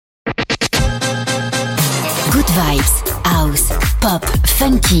Vibes, house, pop,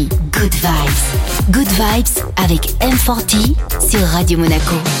 funky, good vibes. Good vibes avec M40 sur Radio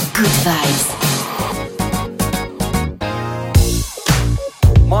Monaco. Good vibes.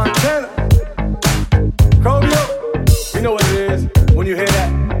 Montana, Cobio, you know what it is when you hear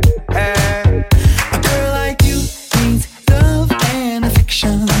that. And a girl like you needs love and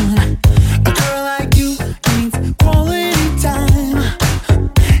affection. A girl like you needs quality time.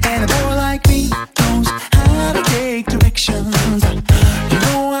 And a boy like me knows how to take directions. You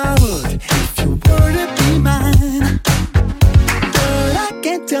know I would if you were to be mine. But I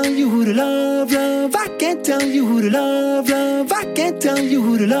can't tell you who to love, love. I can't tell you who to love, love. I can't tell you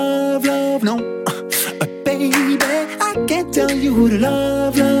who to love, love. No, baby, I can't tell you who to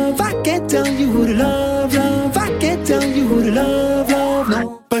love, love. I can't tell you who to love, love. I can't tell you who to love, love.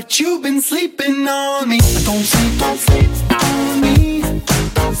 No, but you've been sleeping on me. Don't sleep on me.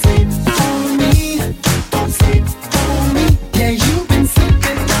 Don't sleep on me. Don't sleep on me. Yeah, you've been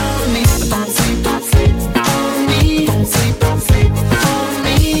sleeping on me. Don't sleep on me. Don't sleep on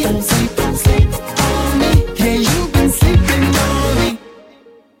me. Don't sleep on me. Yeah, you've been sleeping on me.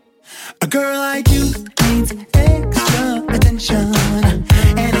 A girl like you needs extra attention.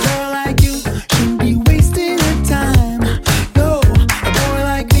 And a girl like you shouldn't be wasting her time. No, a boy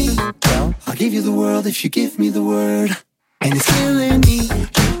like me, well, I'll give you the world if you give me the word. And it's killing me, you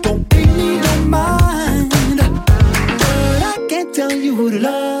don't really don't mind. But I can't tell you who to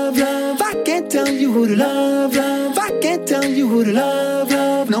love, love. I can't tell you who to love, love. I can't tell you who to love,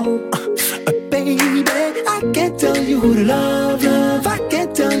 love. No, baby, I can't tell you who to love, love. I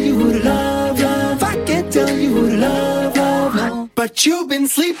can't tell you who to love, love. I can't tell you who to love, love. No, but you've been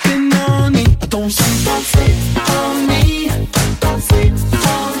sleeping on me. Don't sleep on me. Don't sleep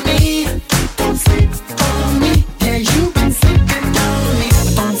on me. Don't sleep on me. Yeah, you've been sleeping on me.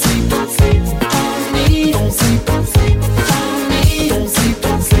 Don't sleep on me. Don't sleep on me. Don't sleep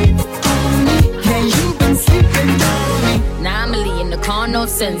on me. Yeah, you've been sleeping on me. Now I'm in the car, no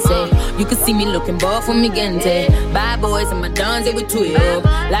sense. You can see me looking buff when me gente. Bad boys and my dons, they with two up.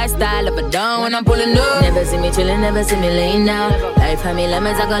 Lifestyle up and down when I'm pulling up. Never see me chillin', never see me laying down. Life had me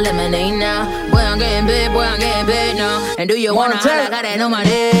lemons, I got lemonade now. Boy, I'm getting paid now. And do you wanna holler, I got that on my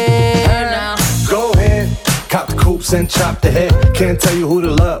head now. go ahead, cop the coops and chop the head. Can't tell you who to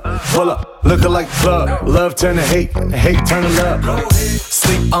love. Pull up, looking like plug. Love turn to hate, hate turn to love.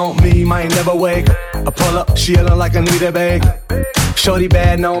 Sleep on me, might never wake. I pull up, she yelling like I need a bag. Shorty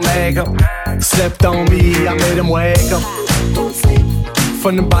bad, no makeup. Slept on me, I made him wake up.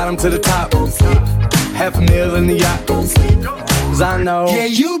 From the bottom to the top. $500,000 in the yacht. Cause I know. Yeah,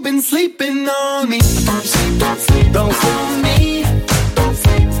 you've been sleeping on me. Don't sleep on me. Don't sleep on me.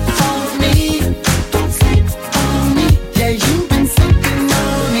 Don't sleep on me. Yeah, you've been sleeping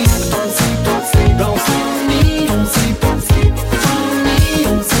on me. Don't sleep on me. Don't sleep on me.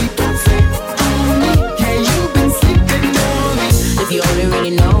 Don't sleep on me. Yeah, you've been sleeping on me. If you only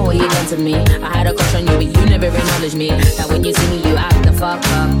really know what you done to me. I had a crush on you, but you never acknowledged me. That when you see me, you act the fuck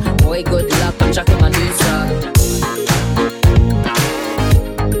up. Boy, good luck, I'm chucking my new stuff.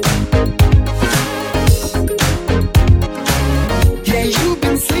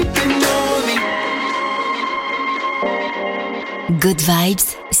 Good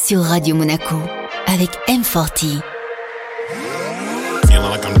Vibes sur Radio Monaco avec M40. Feeling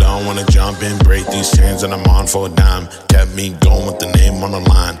like I'm done, wanna jump in, break these chains and I'm on for a dime. Kept me going with the name on the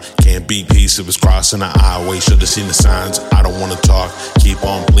line. Can't be peace, it was crossing the highway. Should've seen the signs, I don't wanna talk. Keep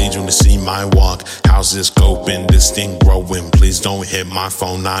on bleeding to see my walk. How's this coping, this thing growing? Please don't hit my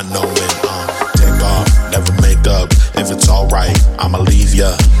phone, not knowing. Take off, never make up. If it's alright, I'ma leave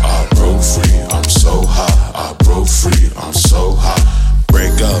ya. I broke free, I'm so hot. I broke free, I'm so hot.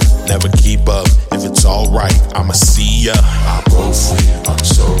 Break up, never keep up. If it's alright, I'ma see ya. I broke free, I'm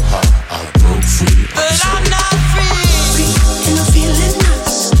so hot. I broke free, but I'm not free. And I'm feeling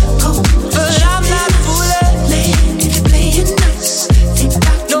nice. Cold, but I'm not fooling. Laying if you're playing nice.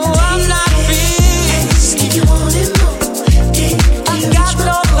 No, I'm not free. If you want it more, I got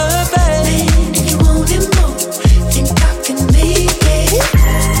no purpose. Laying if you want it more, think I can make it.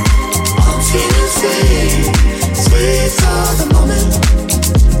 I'm feeling free, free for the moment.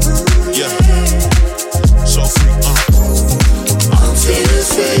 yeah. So free, I'm feeling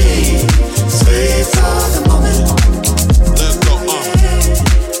free, free for the moment. Let's go,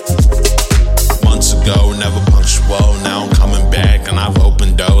 Months ago, never punctual. Now I'm coming back and I've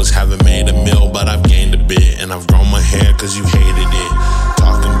opened doors. Haven't made a meal, but I've gained a bit. And I've grown my hair cause you hated it.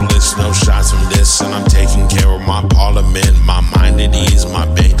 Talking bliss, no shots from this. And I'm taking care of my parliament. My mind at ease, my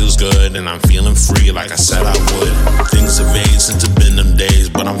bank is good. And I'm feeling free like I said I would. Things have aged since it's been them days.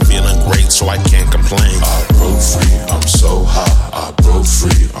 But I'm feeling great, so I can't complain. I broke free, I'm so hot. I broke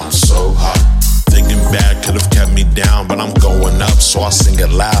free, I'm so hot. Thinking back could've kept me down, but I'm going up, so I'll sing it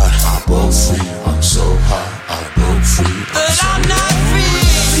loud. I broke free, I'm so hot. I broke free, but I'm not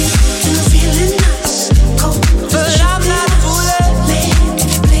free. You're feeling nice, cold, but I'm not fooling. Man,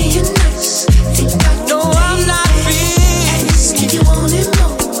 you're playing nice. Think I can no, I'm not free. ask if you want it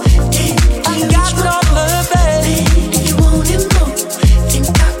more. I got no purpose. Man, if you want it more, think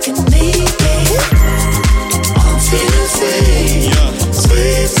I can make it. I'm feeling free, Yeah.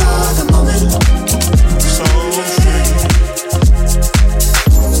 free for the moment. So free.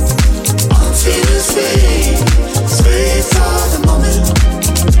 I'm feeling free, free for the moment.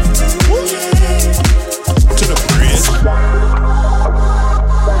 To the bridge.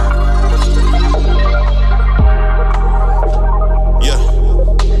 Yeah.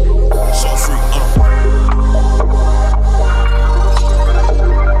 So free.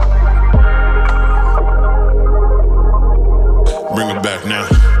 Bring it back now.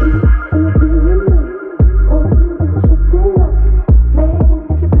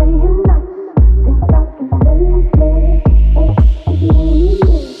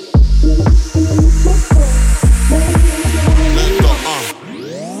 Let's go.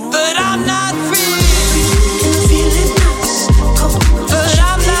 But I'm not free. You're feeling nice, cold, But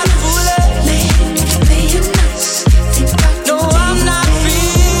I'm not fooling. man, you're playing nice. Think I can No, I'm not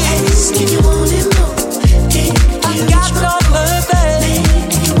free. ask if you want it more. I got no purpose.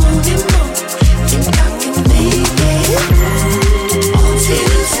 If you want it more, think I can make it. I'm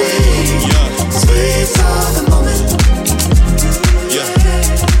feeling free, Yeah. free for the moment. Yeah.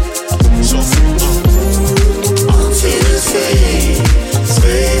 So free. I'm feeling free,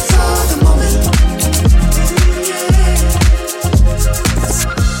 free for the moment.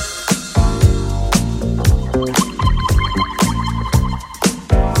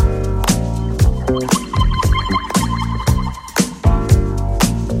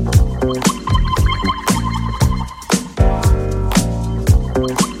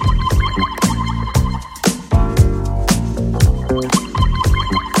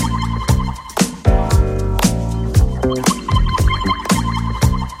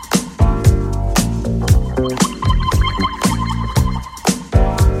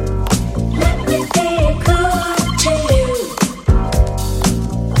 Let me be good to you.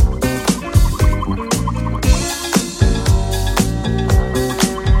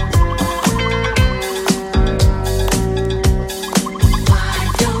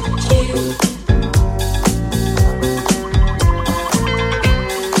 Why don't you?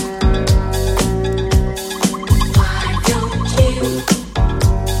 Why don't you?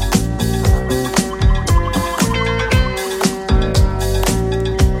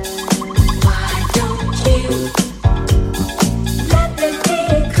 Why don't you? Let me be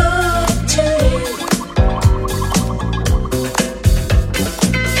good to you.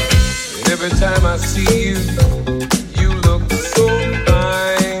 Every time I see you, you look so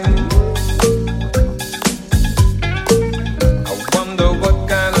fine. I wonder what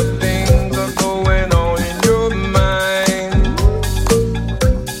kind of things are going on in your mind.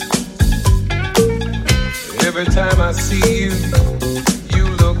 Every time I see you, you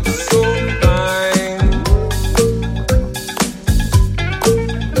look so fine.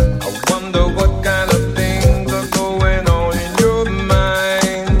 I wonder what kind of things are going on in your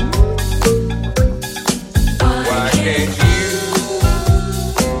mind. Why can't you?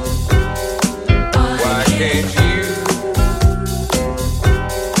 Why can't you?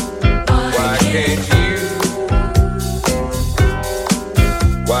 Why can't you?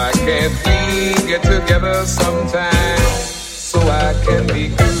 Why can't we get together sometime so I can be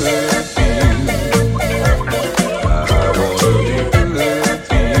good to you? I wanna be good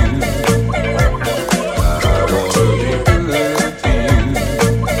to you. I wanna be good to you.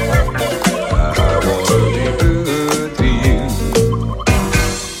 I wanna be good to you.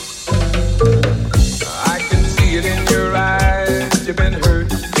 I can see it in your eyes. You've been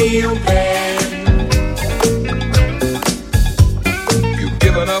hurt real bad. You've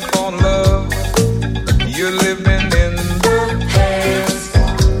given up on love. You're living in the past.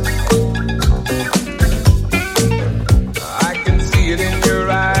 I can see it in your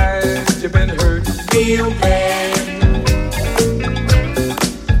eyes. You've been hurt real bad.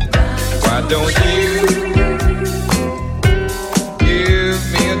 Why don't you give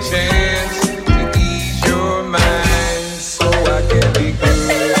me a chance to ease your mind so I can be good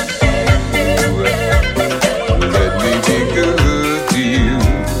to you? Let me be good to you.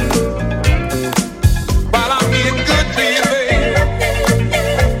 While I'm being good to you, baby,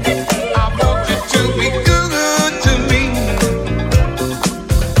 I want you to be good to me.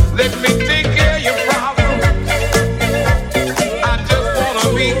 Let me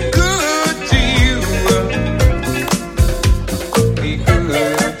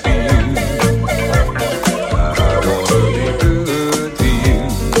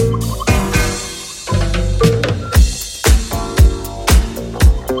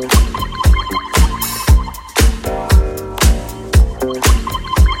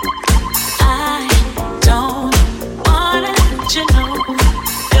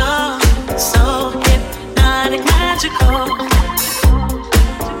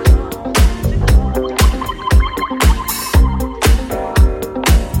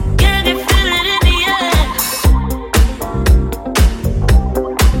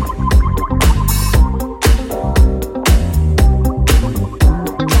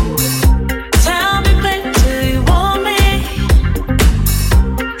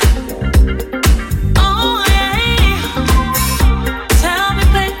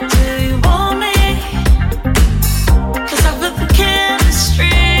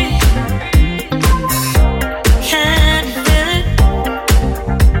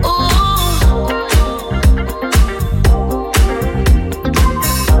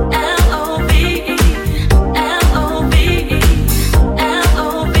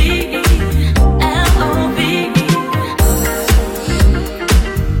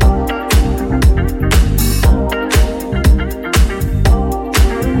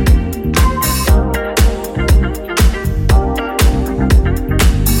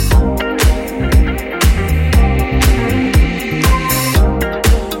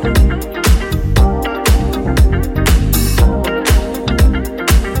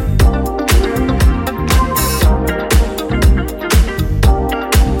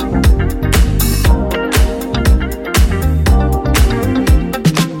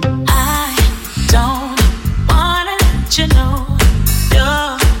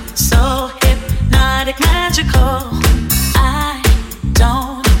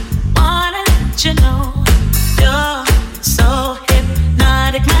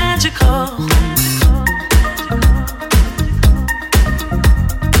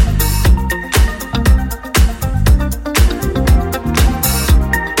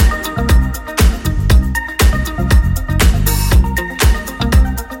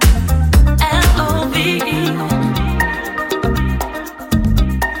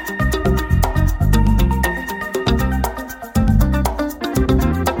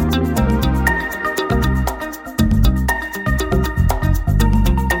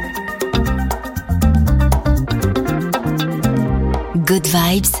Good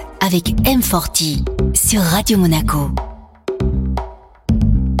Vibes avec M40 sur Radio Monaco.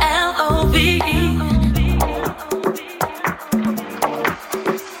 L-O-V-E.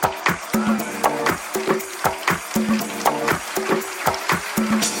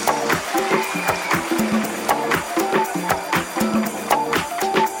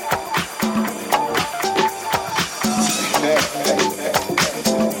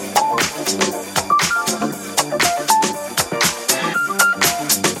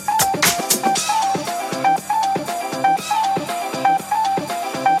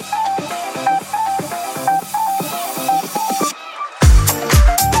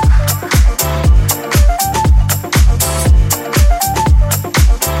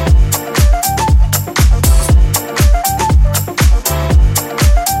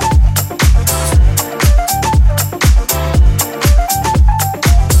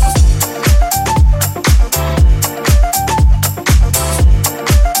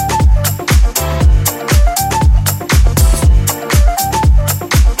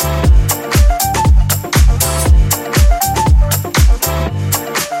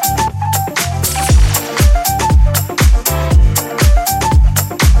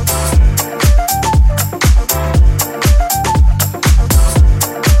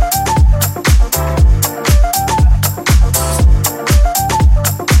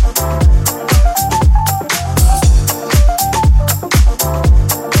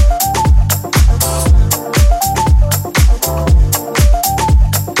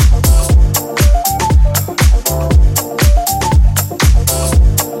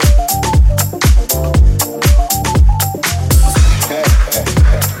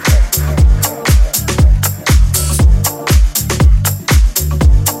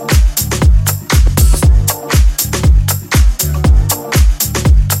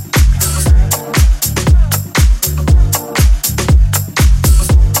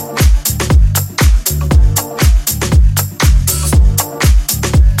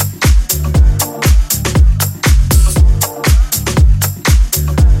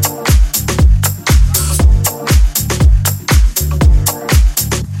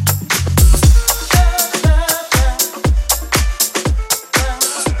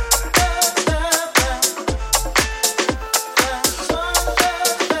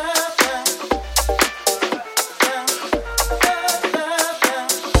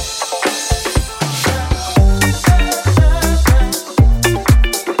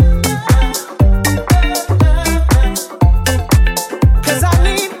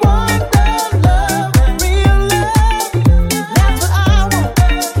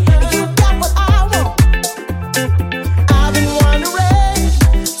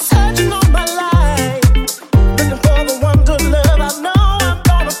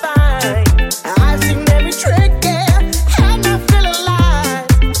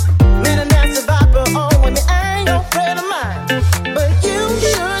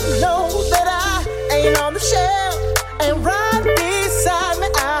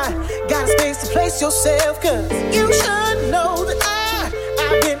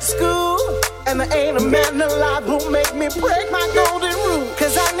 to school, and there ain't a man alive who'll make me break my golden rule.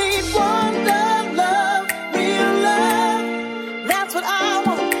 'Cause I need wonder love, real love. That's what I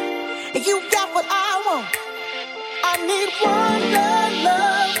want, and you got what I want. I need wonder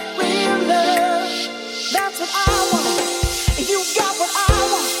love, real love. That's what I want, and you got what I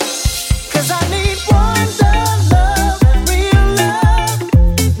want. 'Cause I need wonder love, real love.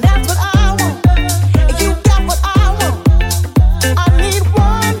 That's what I want, and you got what I want. I need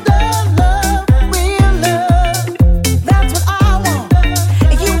wonder love, real love. That's what I want,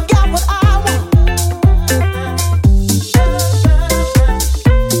 and you got what I want.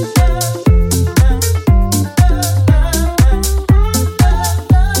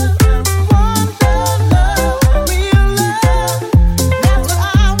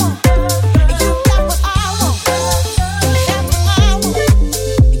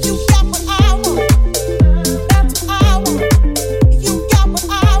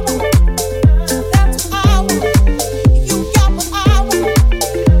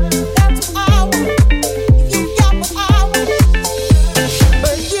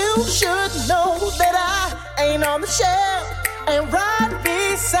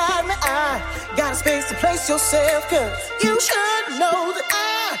 Yourself, 'cause you should know that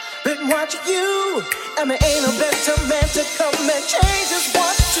I've been watching you, and there ain't a better man to come and change this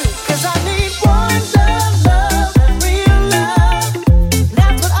one too. 'Cause I need wonder love, real love.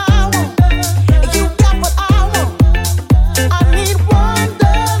 That's what I want, and you got what I want. I need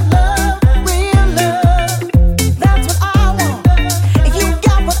wonder love, real love. That's what I want, and you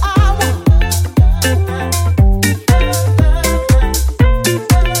got what I want.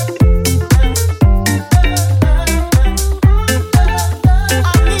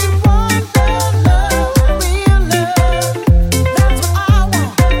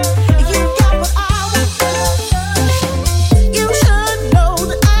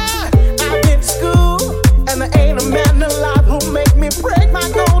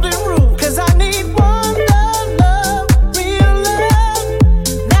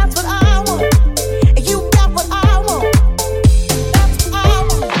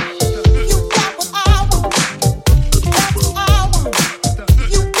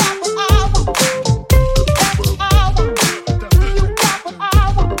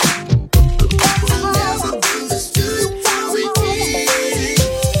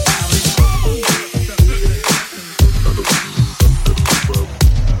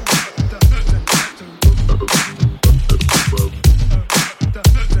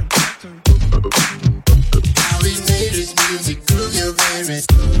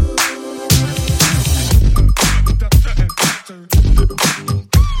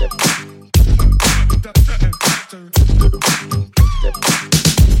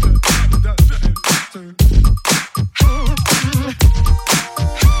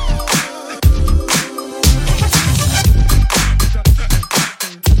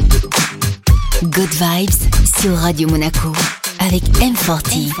 Good Vibes sur Radio Monaco avec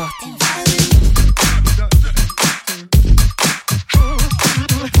M40.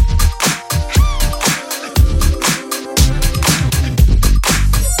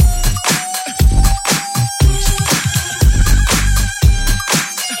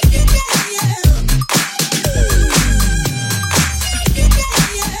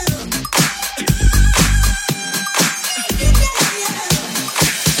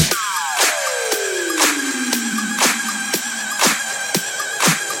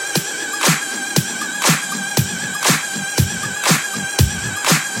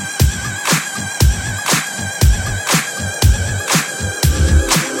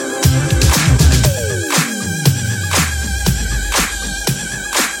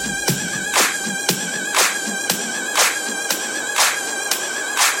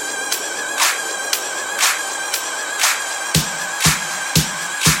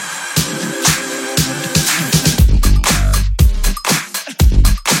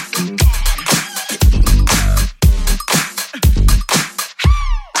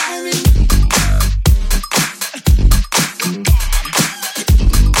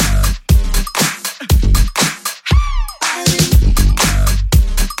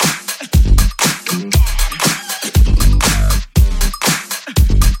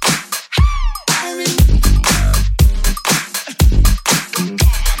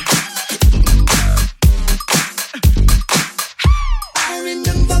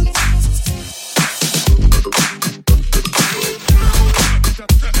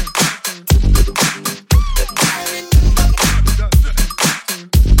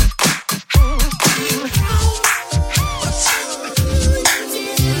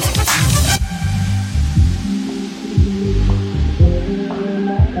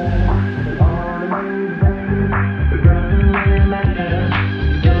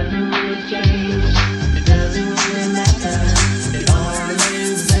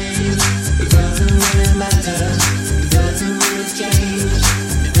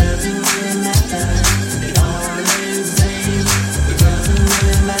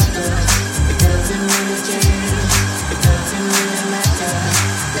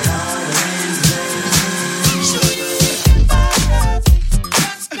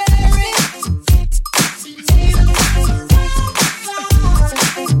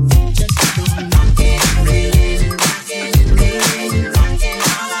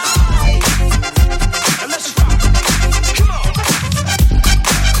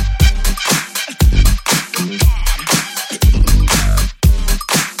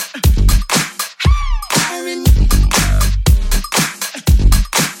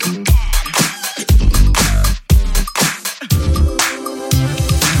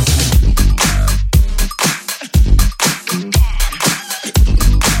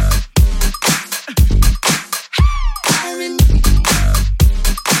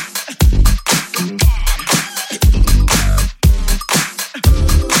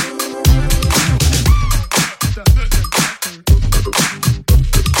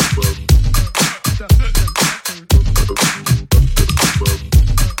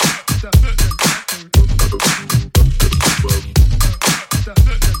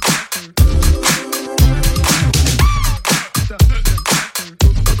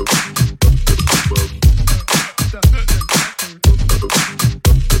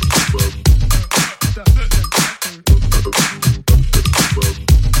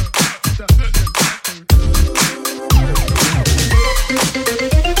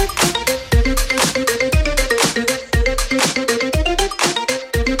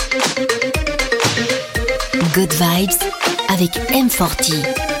 avec M40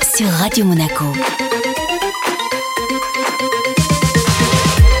 sur Radio Monaco.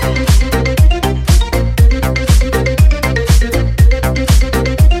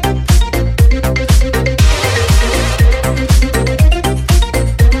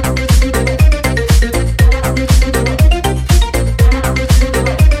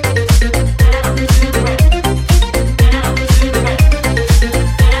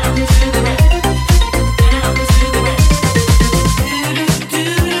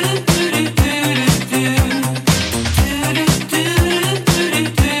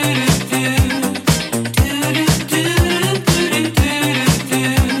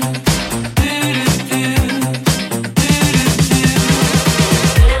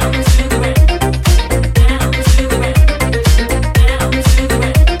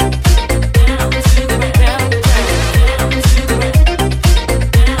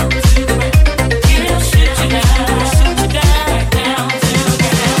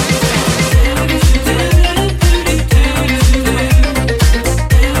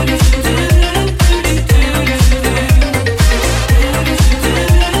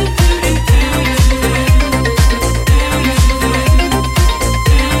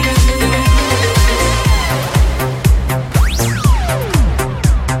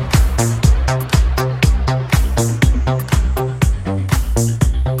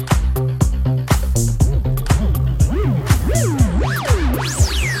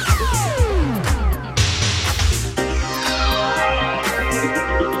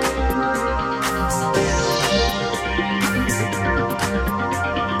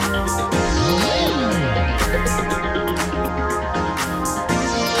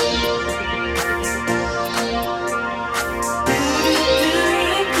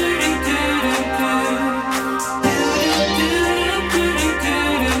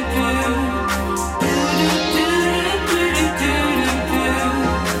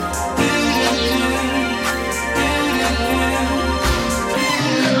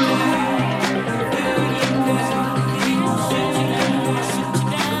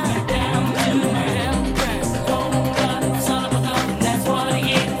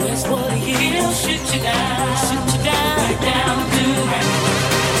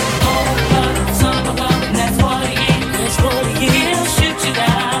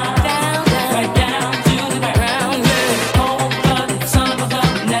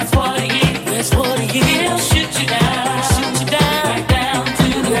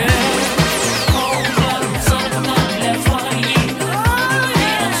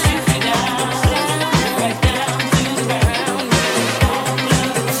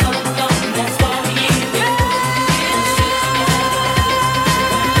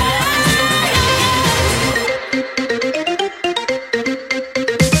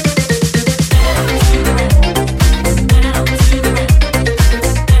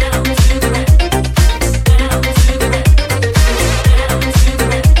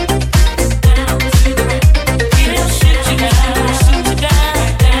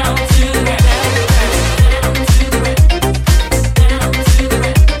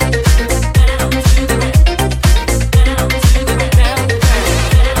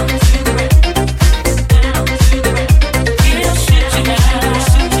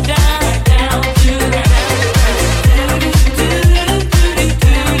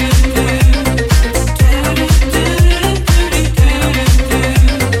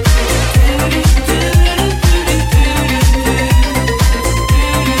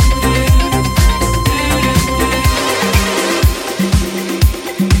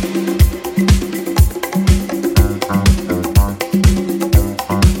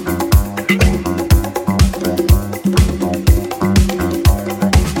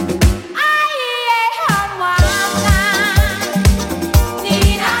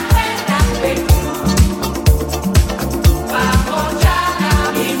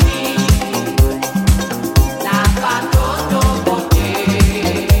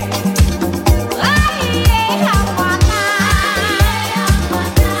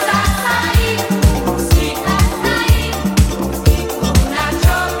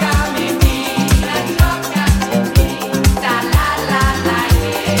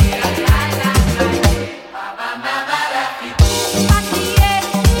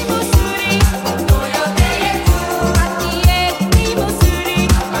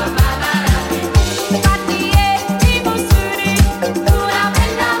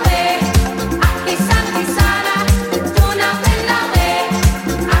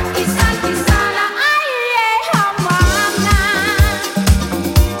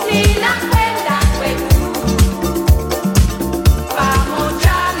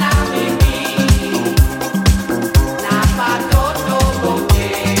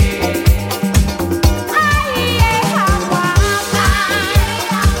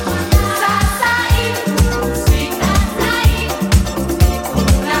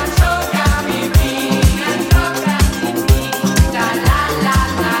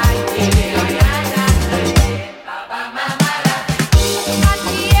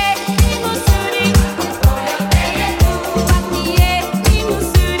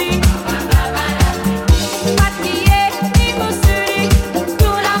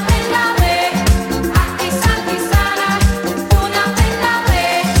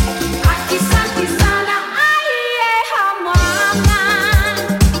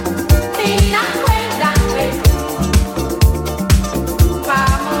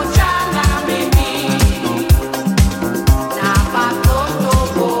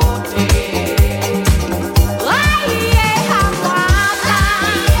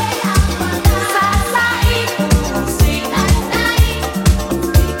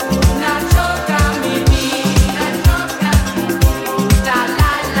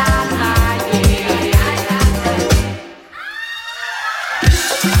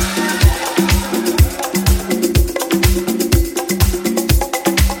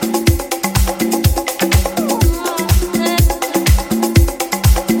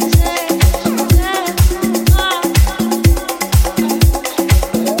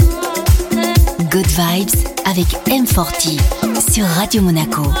 M40 sur Radio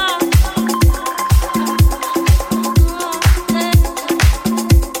Monaco.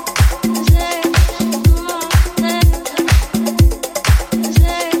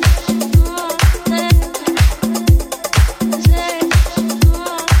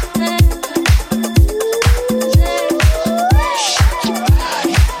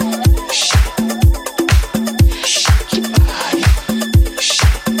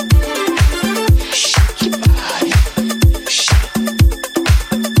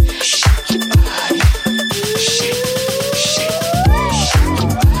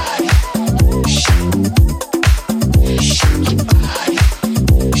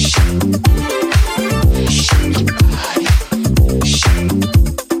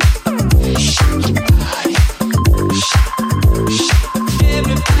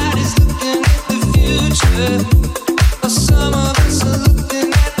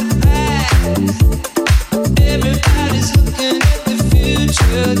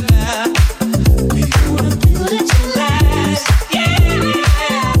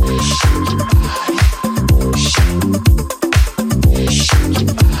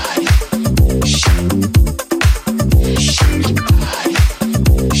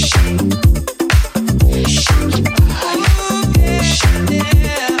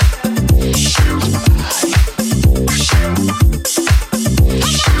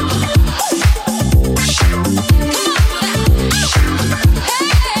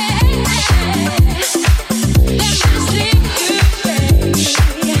 Hey!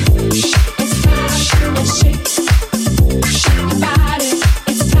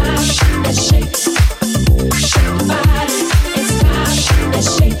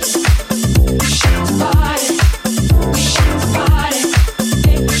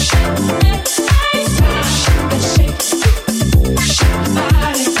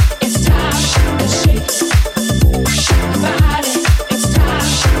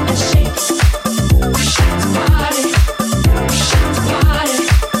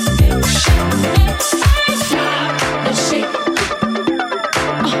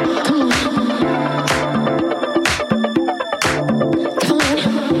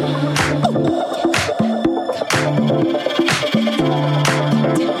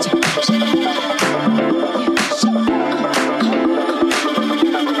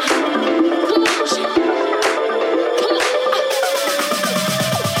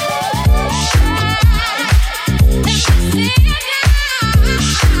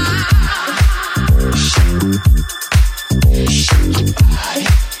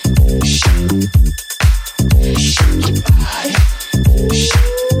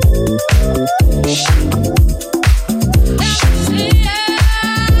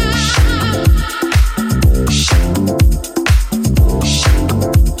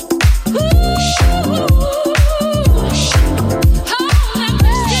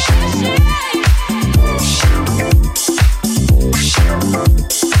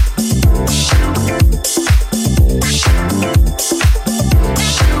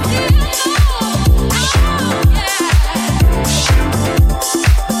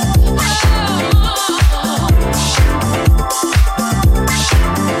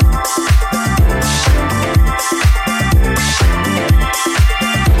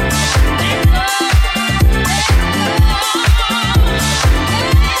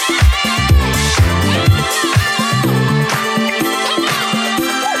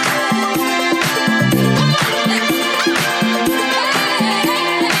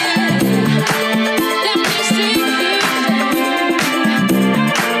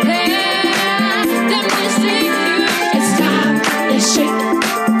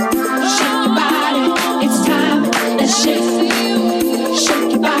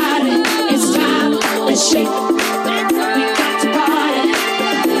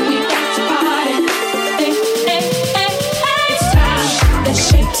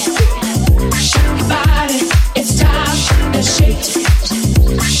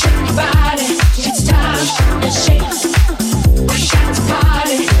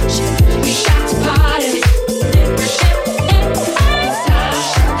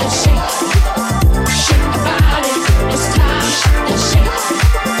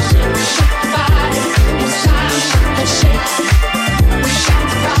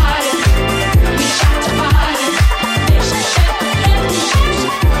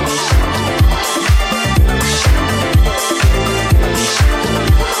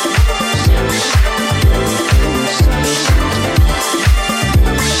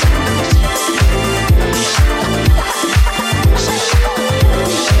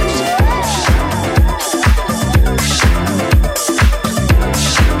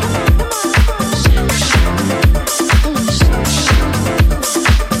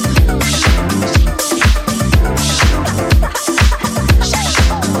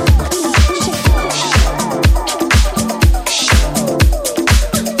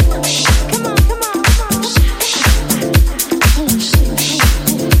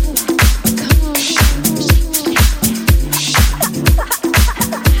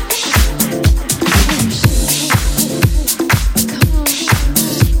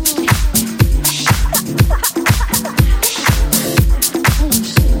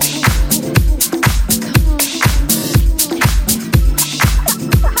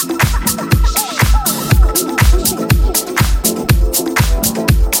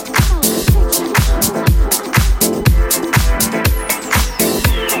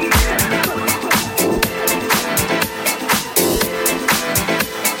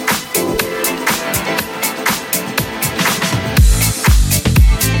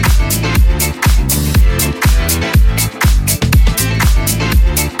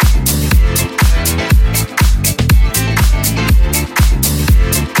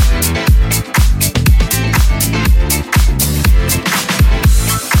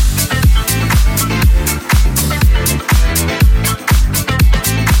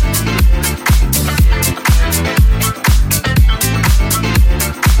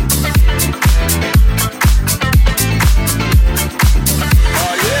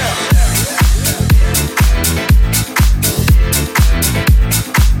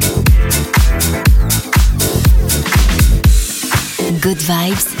 Good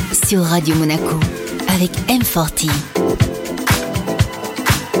Vibes sur Radio Monaco avec M40.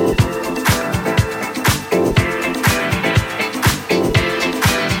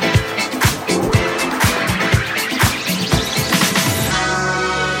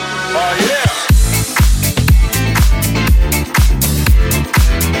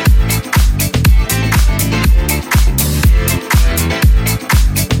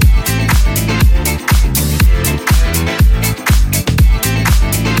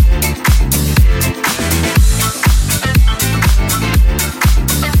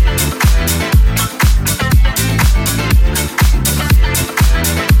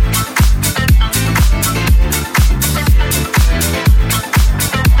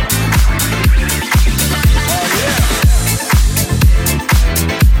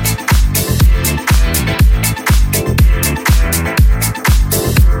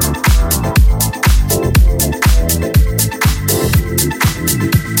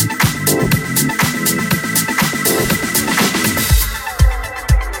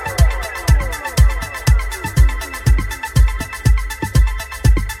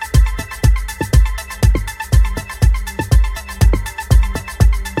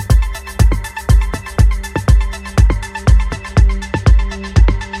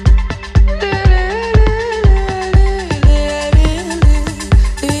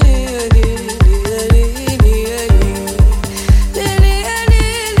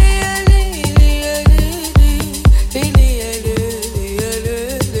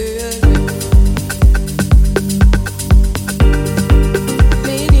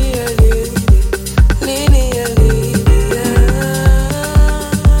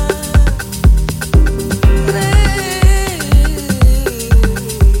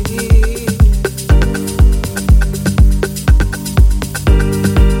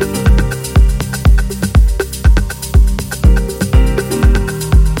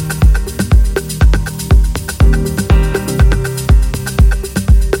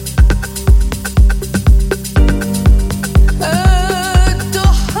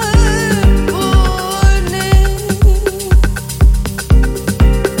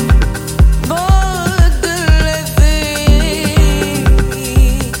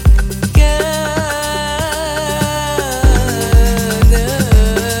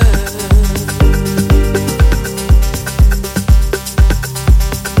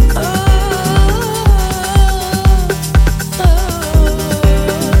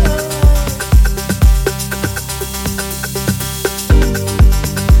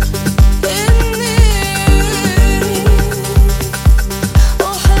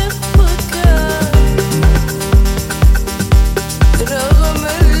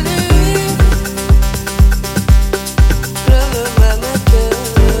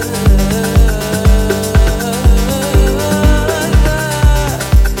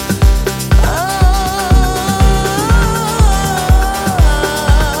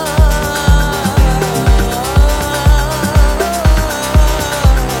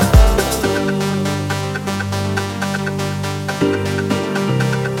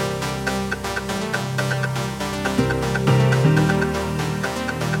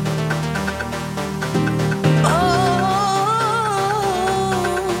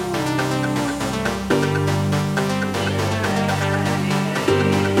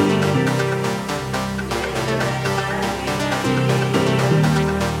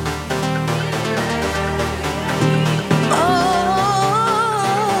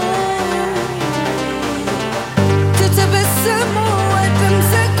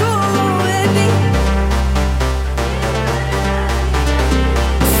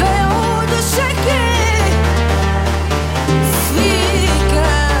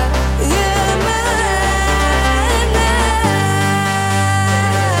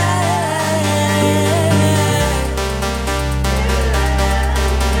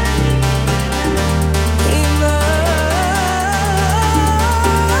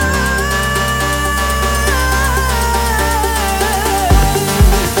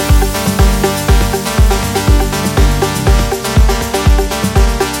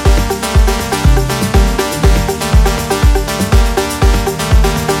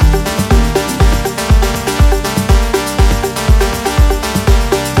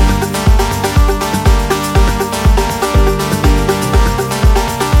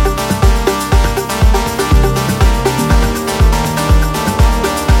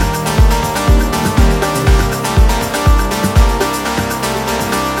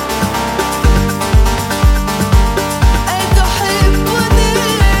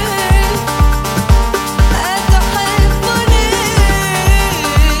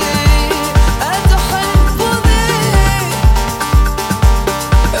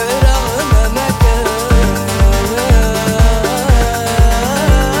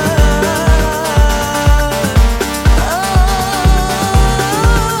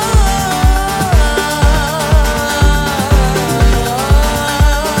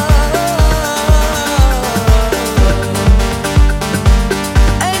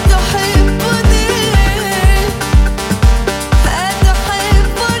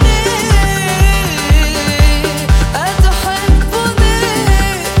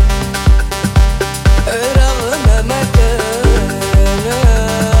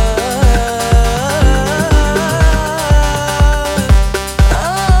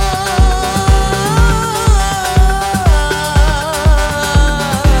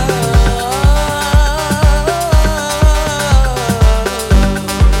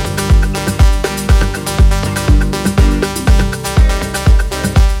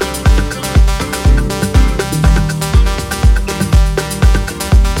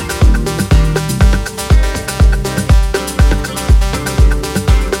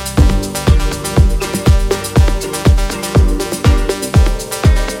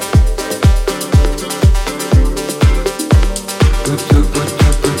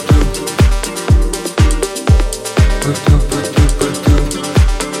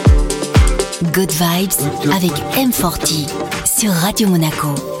 Vibes avec M40 sur Radio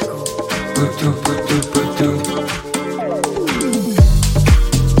Monaco.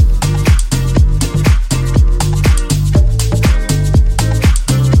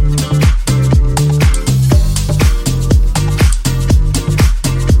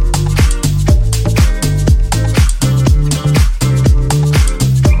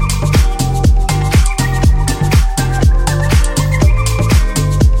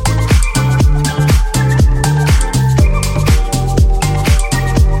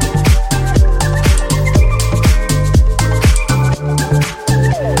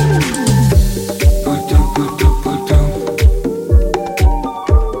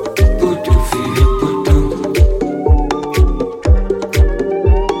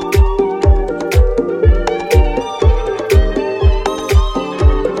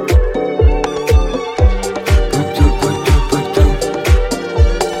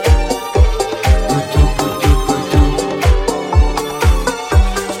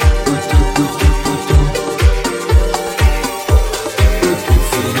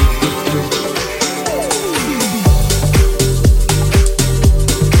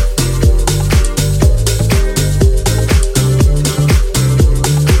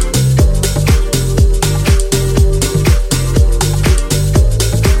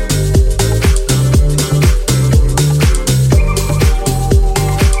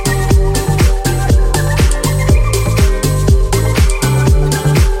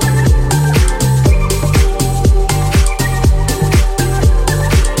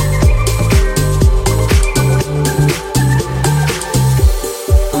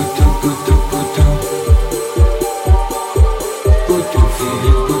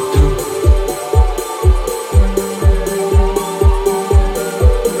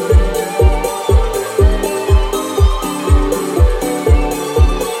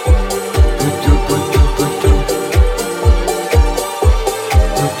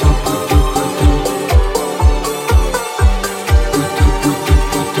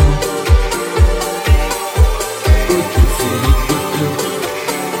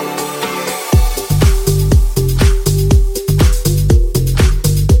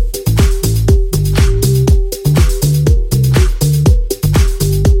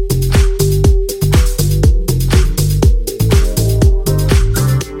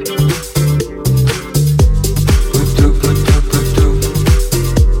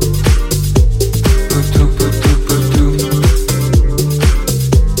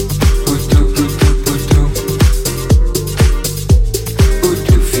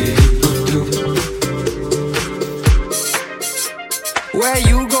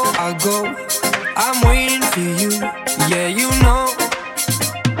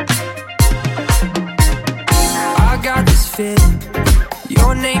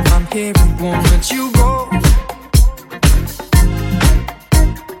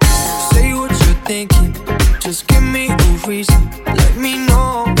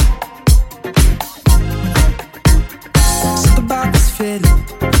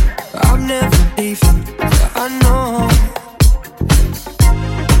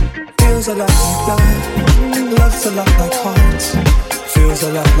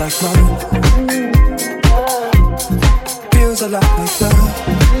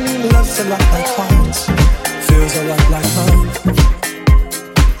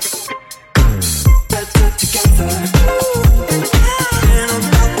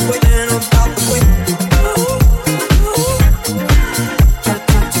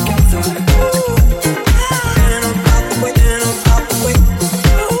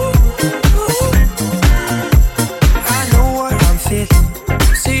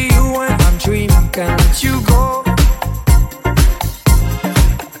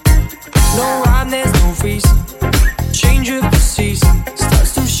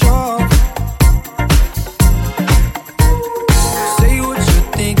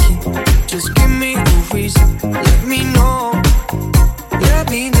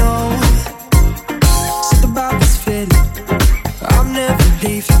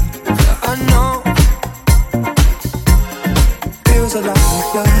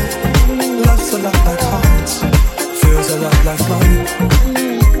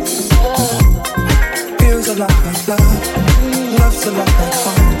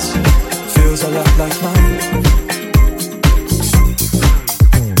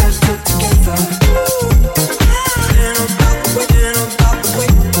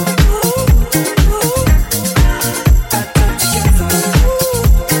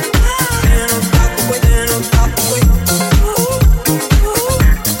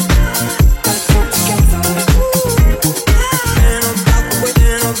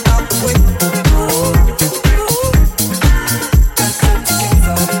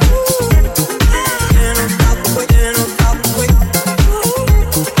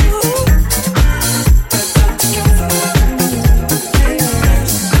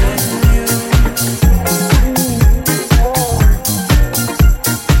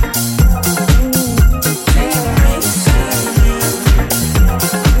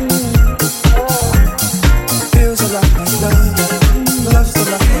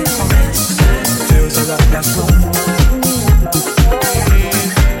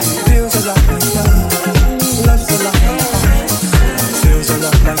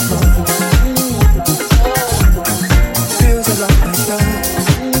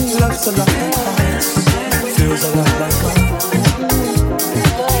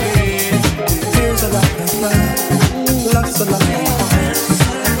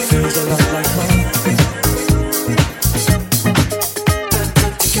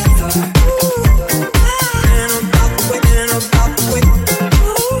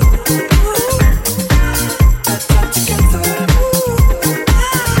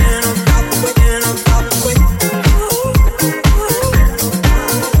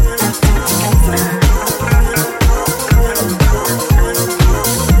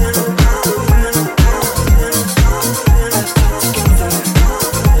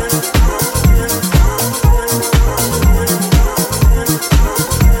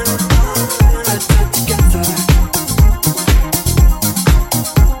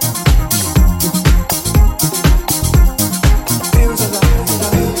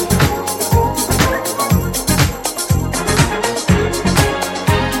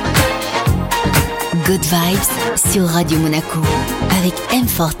 sur Radio Monaco avec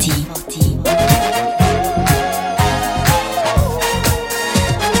M40.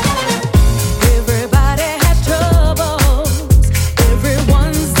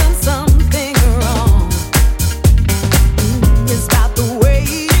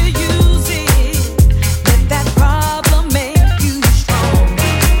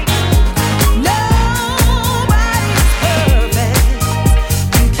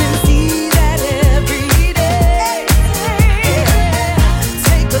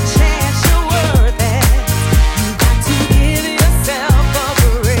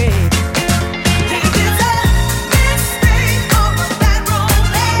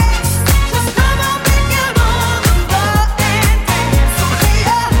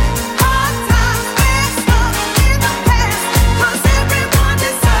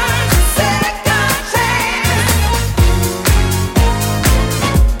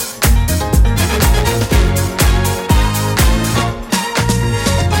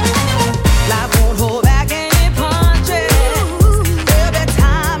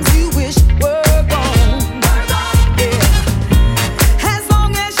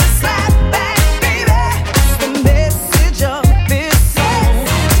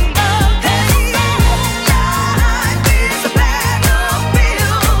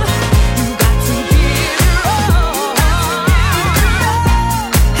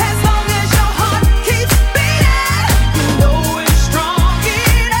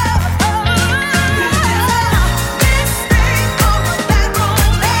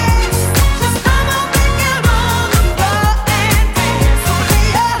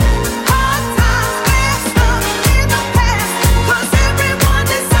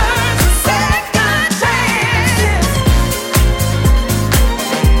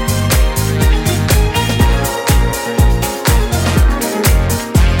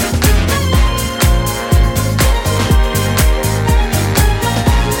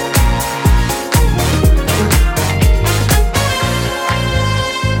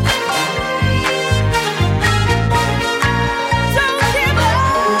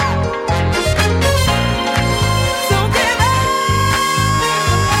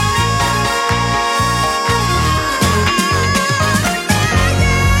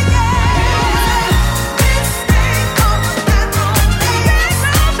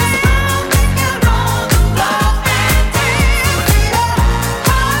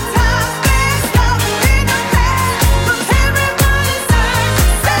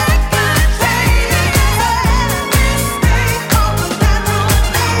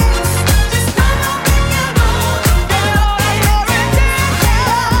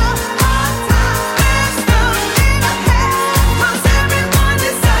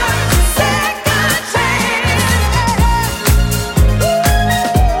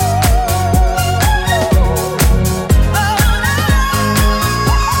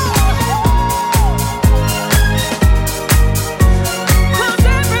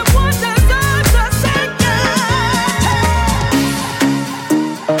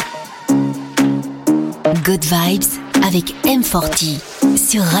 Good Vibes avec M40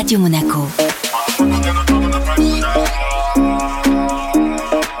 sur Radio Monaco.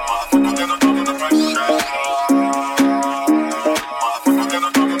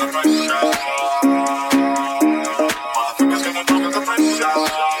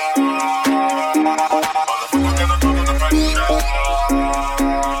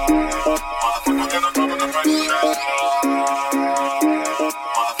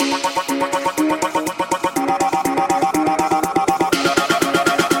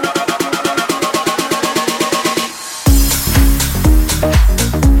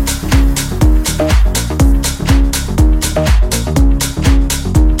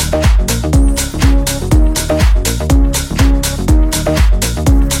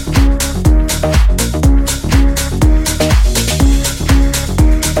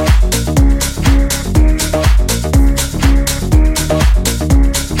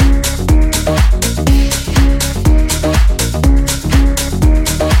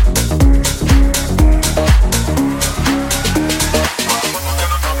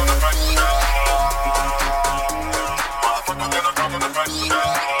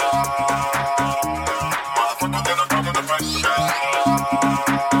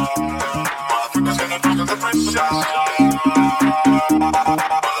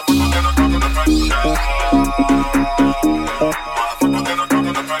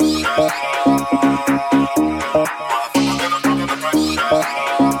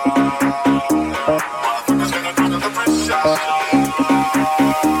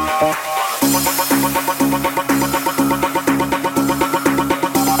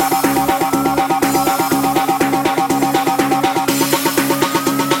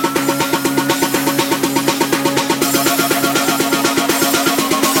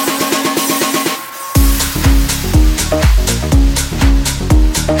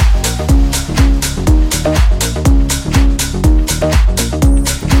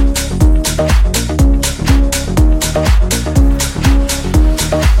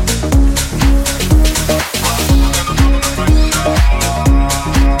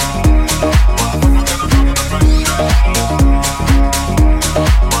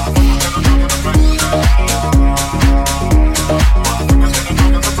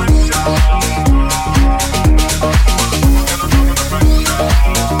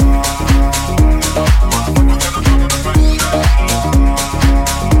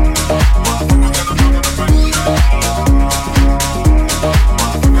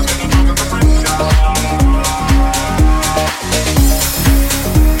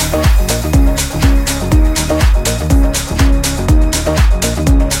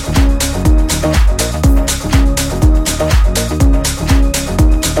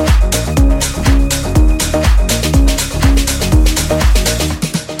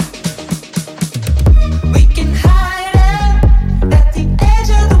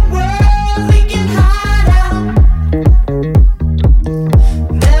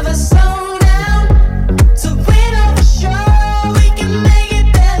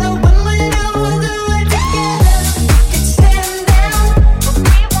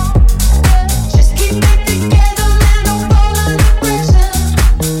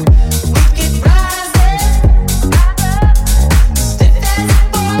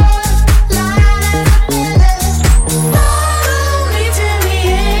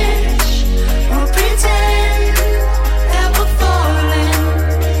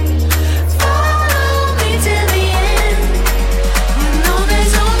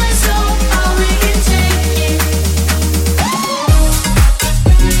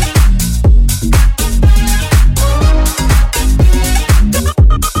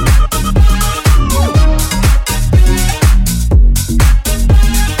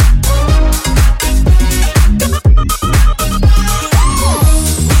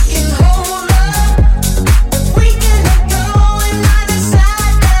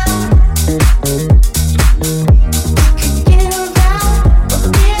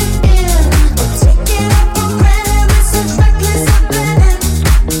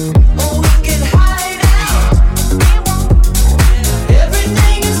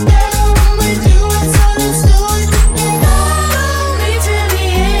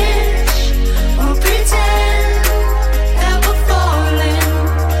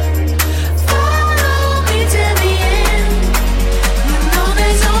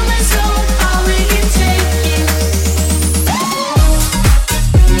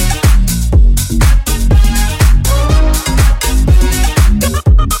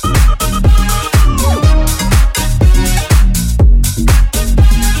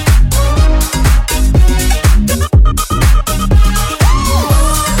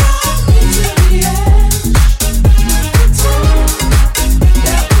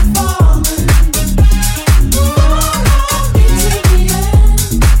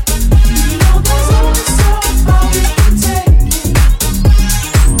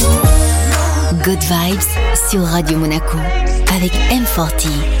 Radio Monaco avec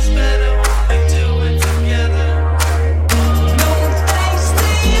M40.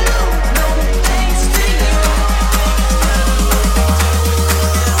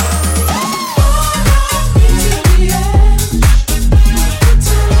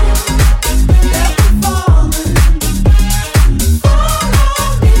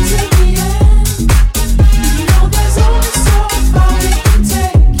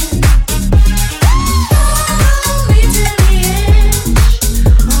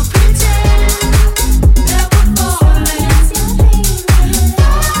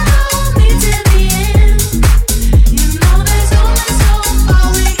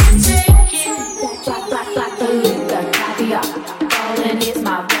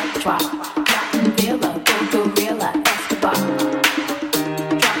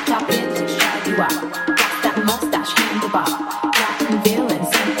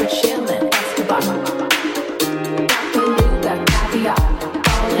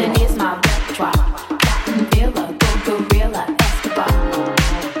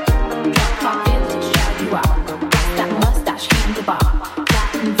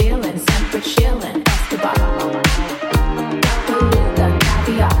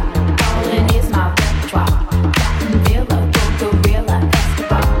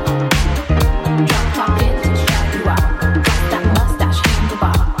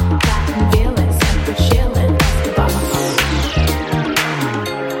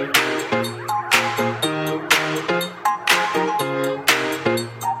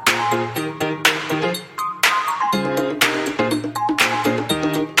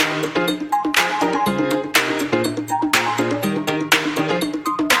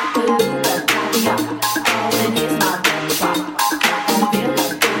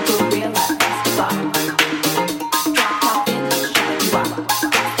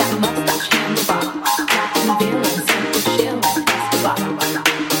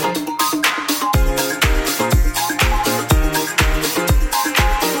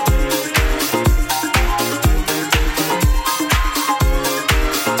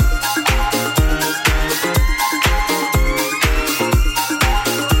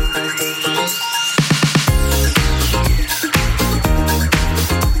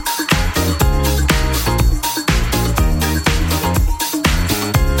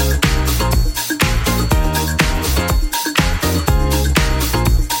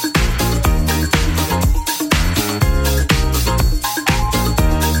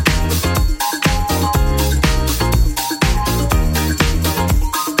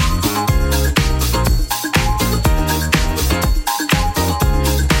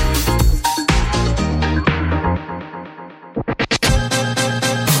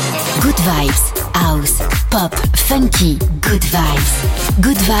 Funky, Good Vibes.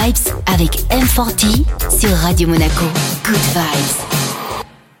 Good Vibes avec M40 sur Radio Monaco. Good Vibes.